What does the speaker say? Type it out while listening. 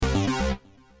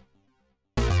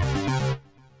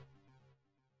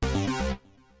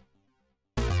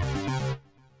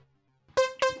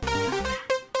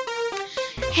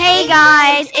Hey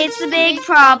guys, it's The Big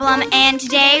Problem, and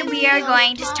today we are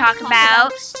going to talk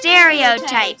about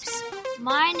stereotypes.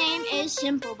 My name is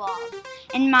Simple Bob.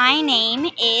 And my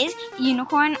name is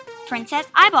Unicorn Princess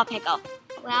Eyeball Pickle.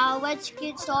 Well, let's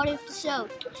get started with the show.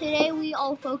 Today we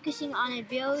are focusing on a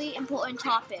very important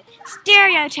topic.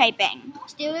 Stereotyping.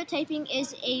 Stereotyping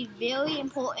is a very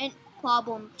important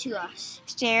problem to us.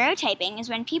 Stereotyping is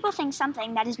when people think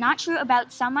something that is not true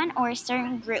about someone or a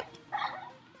certain group.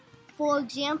 For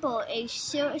example, a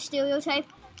stereotype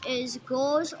is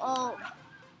girls are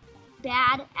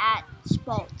bad at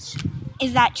sports.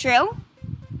 Is that true?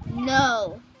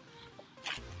 No.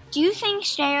 Do you think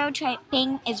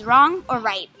stereotyping is wrong or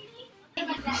right?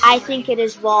 I think it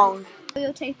is wrong.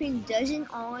 Stereotyping doesn't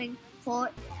only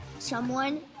hurt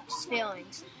someone's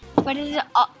feelings, But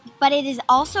it is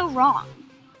also wrong.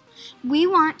 We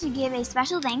want to give a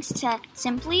special thanks to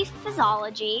Simply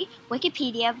Physiology,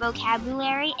 Wikipedia,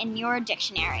 Vocabulary, and Your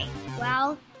Dictionary.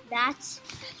 Well, that's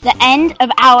the end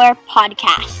of our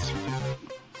podcast.